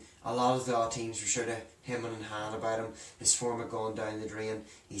 When a lot of the teams were sort of him and hand about him, his form had gone down the drain.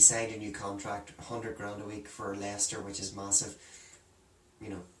 He signed a new contract, 100 grand a week for Leicester, which is massive. You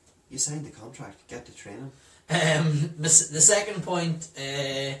know, you signed the contract, get to training. The second point,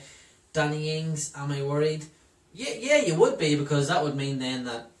 Danny Ings, am I worried? Yeah, you would be, because that would mean then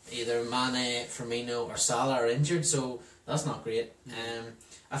that either Mane, Firmino or Salah are injured, so that's not great.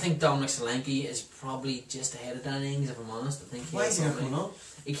 I think Dominic Solanke is probably just ahead of Danny Ings, if I'm honest. I think Why is he not coming on?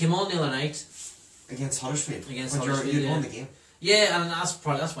 He came on the other night against Huddersfield. Huddersfield, you won the game. Yeah, and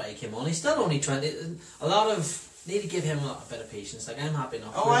that's why he came on. He's still only 20. A lot of need to give him a bit of patience. Like, I'm happy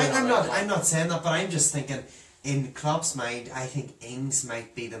enough. I'm not saying that, but I'm just thinking, in Klopp's mind, I think Ings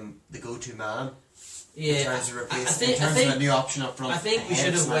might be the go-to man. Yeah, in terms of in terms of a new option up front. I think we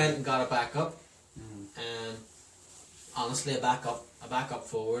should have went and got a backup. Honestly, a backup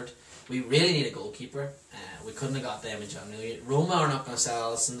forward. We really need a goalkeeper. We couldn't have got them in January. Roma are not going to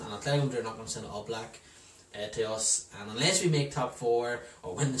sell Alisson, and Atletico Madrid are not going to send Oblak to us. And unless we make top 4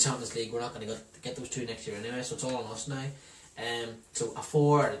 or win the Champions League, we're not going to get those 2 next year anyway. So it's all on us now. So a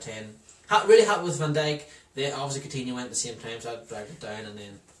 4 out of 10. Really happy with Van Dijk. They obviously Coutinho went at the same time, so I dragged it down and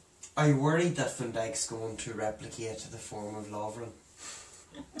then. Are you worried that Van Dijk's going to replicate the form of Lovren?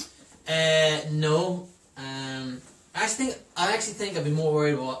 No. I actually think I'd be more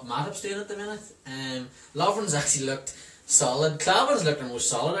worried about what Matip's doing at the minute. Lovren's actually looked solid. Klavan's looked the most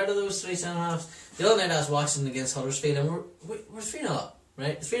solid out of those 3 centre halves. The other night I was watching against Huddersfield and we're 3-0 up,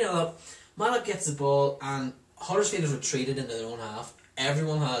 right? 3-0 up. Matip gets the ball and Huddersfield has retreated into their own half.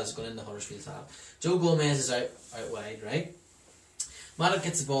 Everyone has gone into Huddersfield's half. Joe Gomez is out wide, right? Matip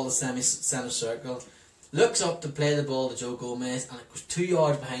gets the ball to the centre circle, looks up to play the ball to Joe Gomez, and it goes 2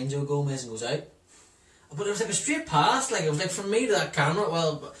 yards behind Joe Gomez and goes out. But it was like a straight pass, like it was like from me to that camera,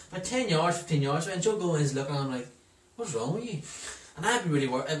 well, about 10 yards, 15 yards, and Joe Gomez is looking at him like, what's wrong with you? And I'd be really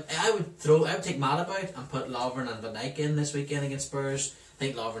worried. I would take Matip out and put Lovren and Van Dijk in this weekend against Spurs. I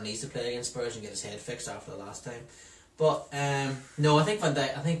think Lovren needs to play against Spurs and get his head fixed after the last time. But no, I think Van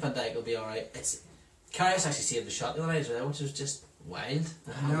Dijk will be alright. Karius actually saved the shot the other night as well, which was just wild.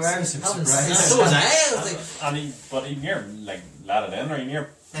 I was surprised. So was I. But he near let it in, or he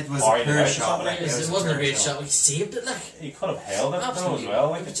near. It was a poor shot. It wasn't a great shot. He saved it. He could have held it absolutely as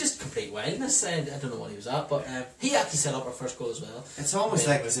well. It was just complete wildness. I don't know what he was at, but he actually set up our first goal as well. It's almost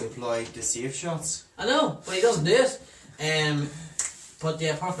like he's employed to save shots. I know, but he doesn't do it. But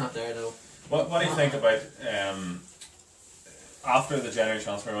yeah, apart from that, there though. What do you think about after the January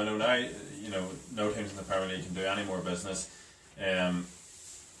transfer window? Now no teams in the Premier League can do any more business. Who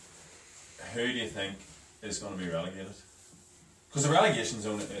do you think is going to be relegated? Because the relegation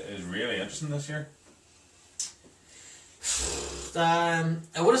zone is really interesting this year. I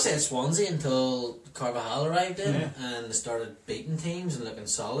would have said Swansea until Carvajal arrived in and they started beating teams and looking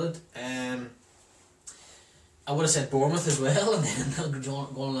solid. I would have said Bournemouth as well, and then they'll go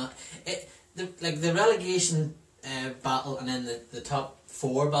on that. The relegation battle and then the top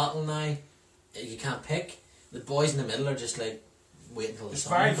 4 battle now, you can't pick. The boys in the middle are just like wait until the There's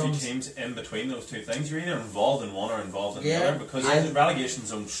summer very comes. few teams in between those two things. You're either involved in one or involved in the other, because the relegation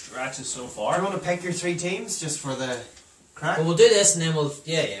zone stretches so far. Do you want to pick your 3 teams just for the crack? Well, we'll do this and then we'll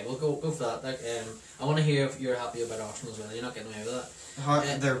go for that. I want to hear if you're happy about Arsenal as well. You're not getting away with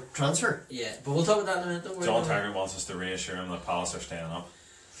that. Their transfer? Yeah, but we'll talk about that in a minute. Don't worry. John Taggart wants us to reassure him that Palace are staying up.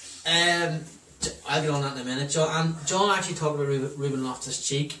 I'll get on that in a minute. John actually talked about Ruben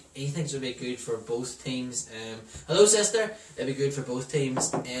Loftus-Cheek. He thinks it would be good for both teams. Hello, sister. It'd be good for both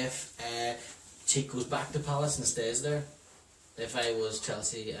teams if Cheek goes back to Palace and stays there. If I was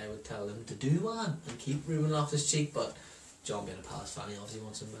Chelsea, I would tell them to do one and keep Ruben Loftus-Cheek. But John, being a Palace fan, he obviously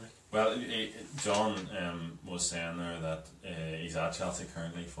wants him back. Well, John was saying there that he's at Chelsea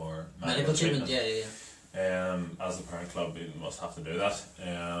currently for medical treatment. Yeah. As the parent club, we must have to do that.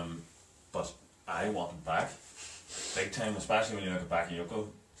 But I want him back, big time, especially when you look at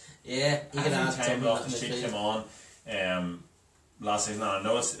Bakayoko. Yeah, you can ask time Loftus-Cheek came on last season, and I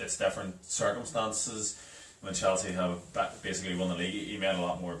know it's different circumstances when Chelsea have basically won the league. He made a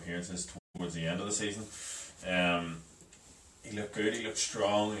lot more appearances towards the end of the season. He looked good, he looked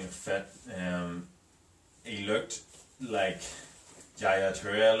strong, he looked fit. He looked like Yaya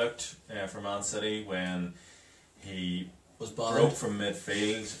Toure looked for Man City when he Was bothered. broke from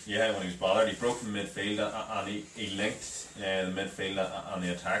midfield. Yeah, when he was bothered, he broke from midfield and he linked the midfield and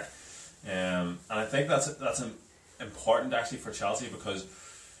the attack. And I think that's important actually for Chelsea because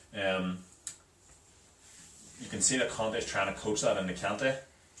you can see that Conte is trying to coach that into Kante,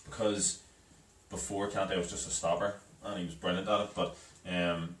 because before Kante was just a stopper and he was brilliant at it, but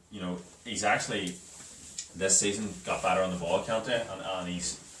you know, he's actually this season got better on the ball, Kante, and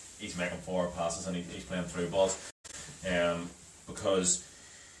he's making forward passes and he's playing through balls, because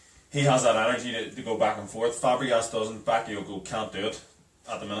he has that energy to go back and forth. Fabregas doesn't. Bakayoko can't do it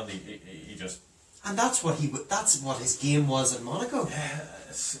at the minute. He just, and that's what his game was in Monaco.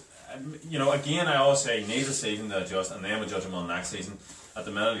 you know, again, I always say he needs a season to adjust, and then we judge him on next season. At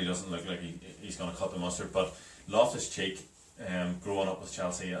the minute, he doesn't look like he's going to cut the mustard. But Loftus-Cheek, growing up with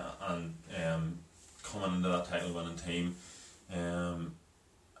Chelsea and coming into that title-winning team, you know,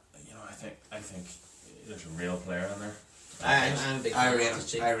 I think there's a real player in there. I'm a big fan. I rate him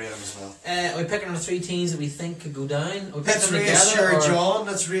as well. Are we picking our three teams that we think could go down? Let's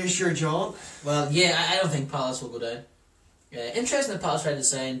reassure John. Well, yeah, I don't think Palace will go down. Interesting that Palace tried to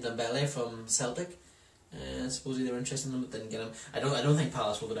sign Dembele from Celtic. Supposedly they were interested in him, but didn't get him. I don't think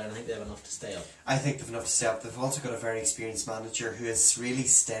Palace will go down. I think they have enough to stay up. I think they've enough to stay up. They've also got a very experienced manager who has really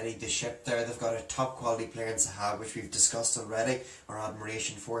steadied the ship there. They've got a top quality player in Zaha, which we've discussed already, our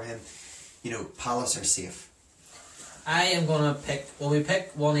admiration for him. You know, Palace are safe. I am going to pick, we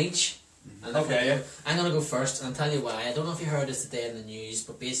pick one each. And Okay, yeah. I'm going to go first, and I'll tell you why. I don't know if you heard this today in the news,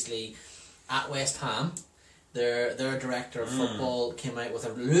 but basically at West Ham, their director of football came out with a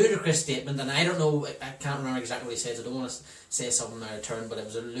ludicrous statement, and I don't know, I can't remember exactly what he said, so I don't want to say something out of turn, but it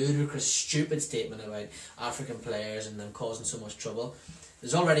was a ludicrous, stupid statement about African players and them causing so much trouble.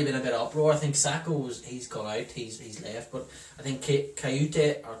 There's already been a bit of uproar. I think Sacco he's gone out, he's left, but I think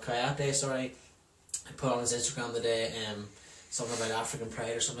Kayate, put on his Instagram today something about African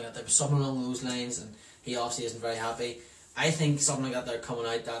pride or something like that. There was something along those lines, and he obviously isn't very happy. I think something like that they're coming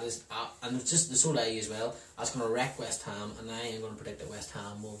out that is, and it's just the sole I as well, that's going to wreck West Ham, and I am going to predict that West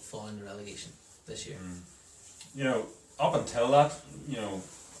Ham will fall into relegation this year. You know, up until that, you know,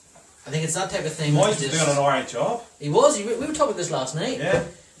 I think it's that type of thing. Moyes was doing an alright job. He was. We were talking about this last night. Yeah.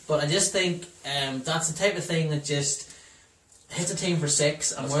 But I just think that's the type of thing that just hits a team for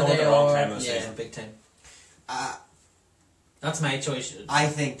six, and It's where going they at the wrong are, time of the yeah, season. big time. That's my choice. I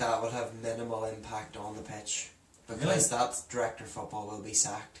think that will have minimal impact on the pitch, because that director of football will be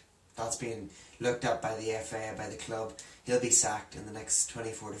sacked. That's being looked at by the FA, by the club. He'll be sacked in the next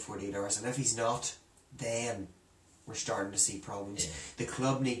 24 to 48 hours, and if he's not, then we're starting to see problems. Yeah. The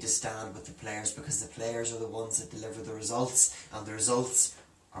club need to stand with the players, because the players are the ones that deliver the results, and the results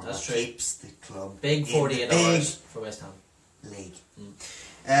are That's what true. keeps the club Big in 48 the hours for West Ham. big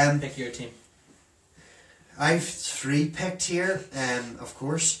league. Pick your team. I've three picked here, of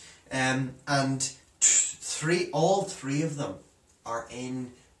course, and all three of them are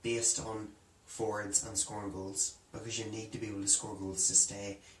in based on forwards and scoring goals, because you need to be able to score goals to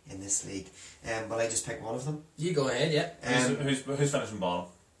stay in this league. But I just pick one of them. You go ahead, yeah. Who's finishing bottom?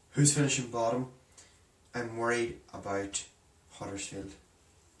 Who's finishing bottom? I'm worried about Huddersfield,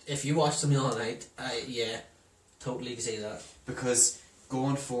 If you watched them the other night, totally see that. because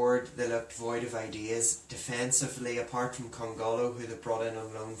going forward they looked void of ideas. Defensively, apart from Congolo, who they brought in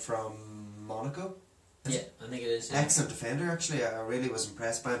on loan from Monaco. Yeah, I think it is. Yeah. Excellent defender, actually. I really was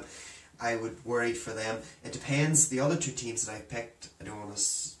impressed by him. I would worry for them. It depends. The other two teams that I picked, I don't want to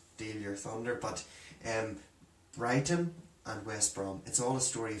steal your thunder, but Brighton and West Brom. It's all a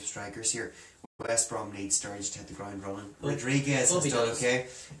story of strikers here. West Brom needs Sturridge to hit the ground running. Rodriguez has done okay.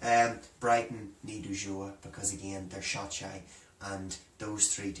 Brighton need Ulloa, because again they're shot shy, and those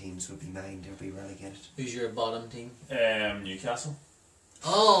three teams would be mine to be relegated. Who's your bottom team? Newcastle.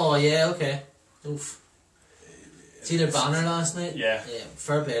 Oh, yeah, okay. Oof. See their banner last night? Yeah.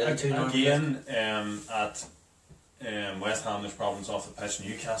 Fair play. Again, at West Ham there's problems off the pitch.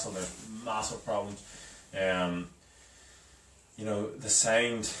 Newcastle there's massive problems. You know, they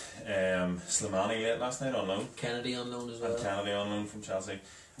signed Slimani late last night on loan. Kennedy on loan as well. And Kennedy on loan from Chelsea.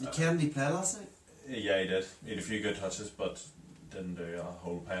 Did Kennedy play last night? Yeah, he did. He had a few good touches, but didn't do a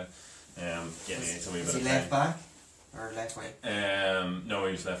whole pile. Is he left back or left wing? No,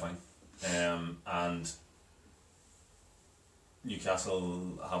 he was left wing. And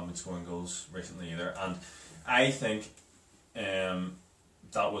Newcastle haven't been scoring goals recently either, and I think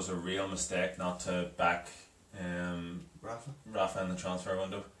that was a real mistake not to back Rafa in the transfer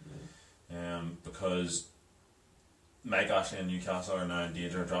window, because Mike Ashley and Newcastle are now in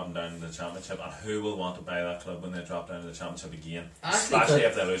danger of dropping down to the Championship, and who will want to buy that club when they drop down to the Championship again? Especially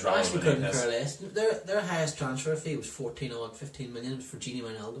if they lose Raul Actually couldn't Benitez. care less. Their highest transfer fee was 15 million for Gini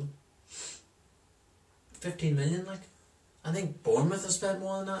Wijnaldum. 15 million, like. I think Bournemouth have spent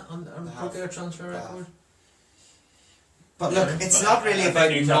more than that on broke their transfer record. But look, it's not really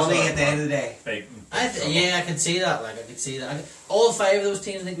about money at the end of the day. I can see that. Like I could see that. All 5 of those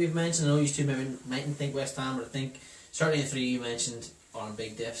teams I think we've mentioned. I know you two mightn't think West Ham, but I think certainly the 3 you mentioned are on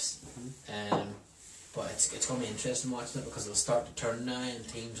big diffs. But it's going to be interesting watching it because it'll start to turn now, and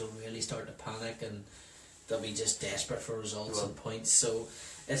teams will really start to panic, and they'll be just desperate for results and points. So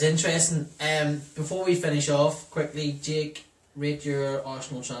it's interesting. Before we finish off, quickly, Jake, rate your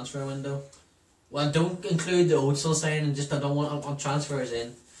Arsenal transfer window. Well, don't include the Özil signing. I don't want on transfers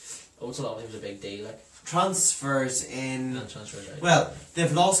in. Özil obviously was a big deal, like. Transfers in. And transfers out. Well,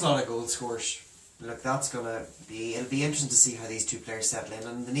 they've lost a lot of goal scorers. Look, it'll be interesting to see how these 2 players settle in,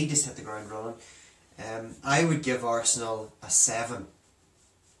 and they need to hit the ground running. I would give Arsenal a 7.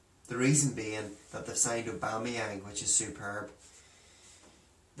 The reason being that they've signed Aubameyang, which is superb.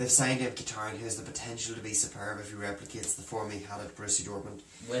 They've signed Mkhitaryan, who has the potential to be superb if he replicates the form he had at Borussia Dortmund.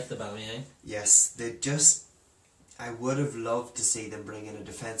 With the Aubameyang? Yes, I would have loved to see them bring in a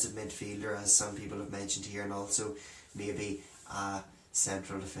defensive midfielder, as some people have mentioned here, and also maybe a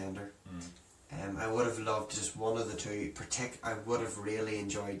central defender. I would have loved just one of the 2. I would have really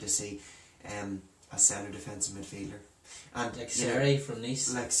enjoyed to see a centre defensive midfielder. And like Surrey from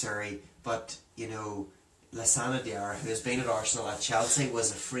Nice. Like Surrey, but Lassana Diarra, who has been at Arsenal at Chelsea,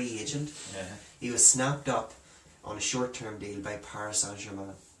 was a free agent. Yeah. He was snapped up on a short-term deal by Paris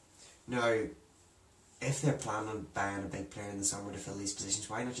Saint-Germain. Now, if they're planning on buying a big player in the summer to fill these positions,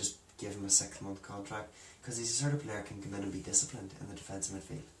 why not just give him a 6-month contract? Because he's a sort of player who can come in and be disciplined in the defensive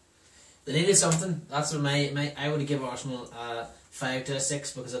midfield. They needed something. That's what I would have given Arsenal a 5 to a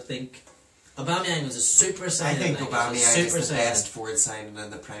 6, because I think Aubameyang was a super signing. I think Aubameyang is the best forward signing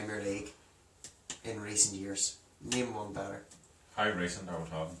in the Premier League in recent years. Name one better. How recent are we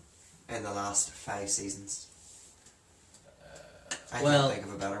talking? In the last 5 seasons. I well, can't think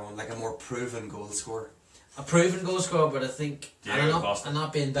of a better one, like a more proven goal scorer. A proven goal scorer, but I think I'm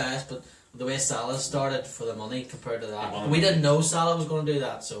not being biased, but the way Salah started for the money compared to that, we didn't know Salah was going to do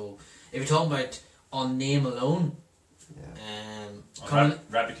that. So if you're talking about on name alone,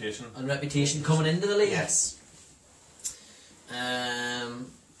 reputation coming into the league, yes.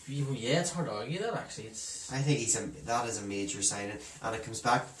 Yeah, it's hard to argue that actually. I think that is a major signing, and it comes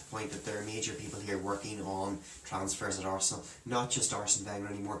back to the point that there are major people here working on transfers at Arsenal, not just Arsene Wenger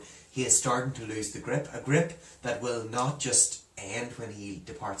anymore. He is starting to lose a grip that will not just end when he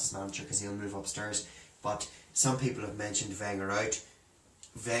departs as manager, because he'll move upstairs, but some people have mentioned Wenger out.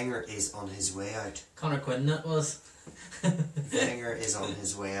 Wenger is on his way out. Connor Quinn, that was. Wenger is on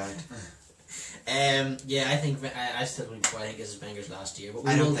his way out. Yeah, I think I still think this is Wenger's last year, but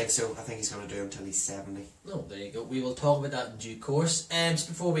I don't think so. I think he's going to do it until he's 70. No, there you go. We will talk about that in due course. Just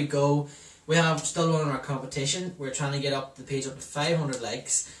before we go, we have still running our competition. We're trying to get the page up to 500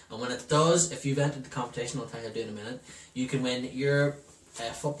 likes, and when it does, if you've entered the competition, I'll tell you how to do in a minute, you can win your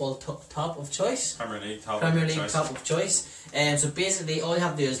football top of choice. Premier League top of choice. So basically, all you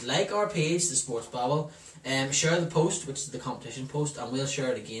have to do is like our page, the Sports Babble, share the post, which is the competition post, and we'll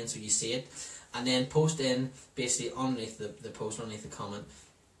share it again so you see it. And then post in basically underneath the post, underneath the comment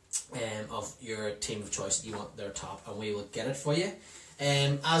of your team of choice that you want their top, and we will get it for you.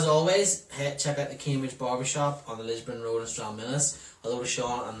 As always, check out the Cambridge Barbershop on the Lisburn Road in Stranmillis. Hello to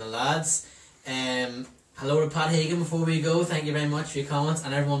Sean and the lads. Hello to Pat Hagan before we go. Thank you very much for your comments,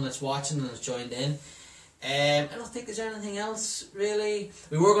 and everyone that's watching and has joined in. I don't think there's anything else really.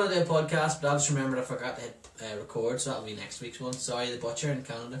 We were going to do a podcast, but I just remembered I forgot to hit record, so that'll be next week's one. Sorry, the butcher in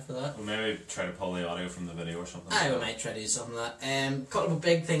Canada for that. We'll maybe try to pull the audio from the video or something. We might try to do something like that. Couple of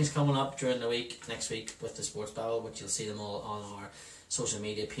big things coming up during the week, next week with the Sports Babble, which you'll see them all on our social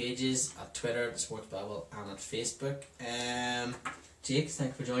media pages, at Twitter, the Sports Babble, and at Facebook. Jake,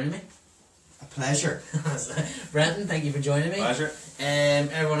 thanks for joining me. A pleasure. Brenton, thank you for joining me. Pleasure.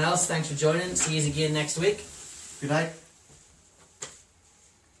 Everyone else, thanks for joining. See you again next week. Good night.